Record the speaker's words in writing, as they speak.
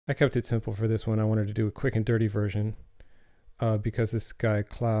I kept it simple for this one. I wanted to do a quick and dirty version because this guy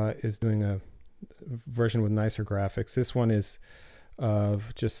Kla is doing a version with nicer graphics. This one is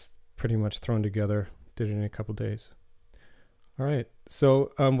just pretty much thrown together. Did it in a couple days. All right.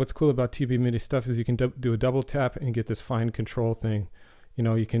 So what's cool about TB MIDI stuff is you can do a double tap and get this fine control thing. You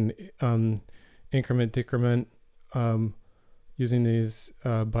know, you can increment, decrement using these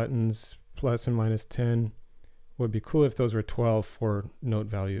buttons, plus and minus 10. Would be cool if those were 12 for note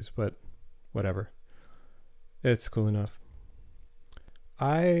values, but whatever. It's cool enough.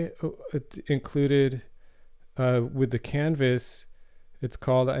 I included with the canvas,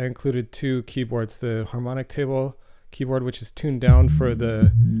 I included two keyboards, the harmonic table keyboard, which is tuned down for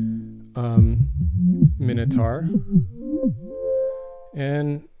the Minitaur.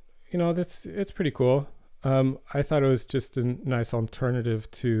 And, you know, it's pretty cool. I thought it was just a nice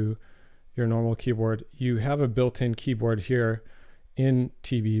alternative to your normal keyboard. You have a built-in keyboard here in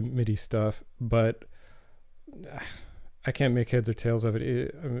TB MIDI stuff, but I can't make heads or tails of it.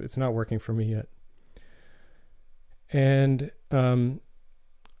 It's not working for me yet. And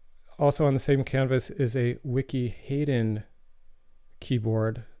also on the same canvas is a Wiki Hayden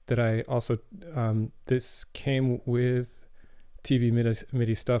keyboard that I also, this came with TB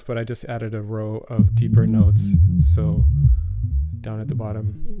MIDI stuff, but I just added a row of deeper notes. So down at the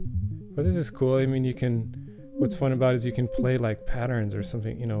bottom. But this is cool. I mean, what's fun about it is you can play like patterns or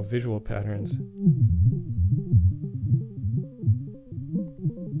something, you know, visual patterns.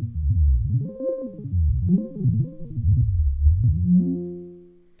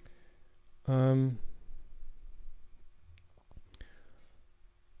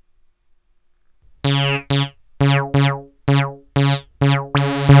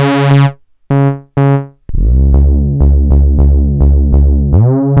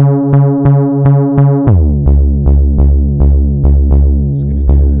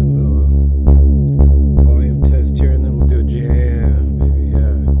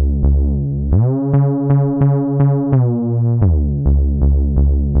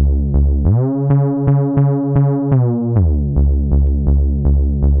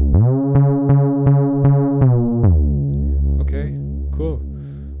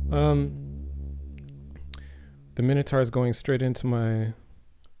 The Minitaur is going straight into my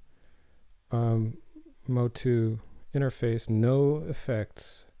Mode 2 interface, no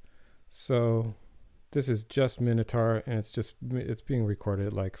effects. So this is just Minitaur, and it's being recorded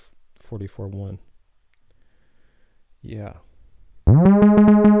at like 44.1. Yeah.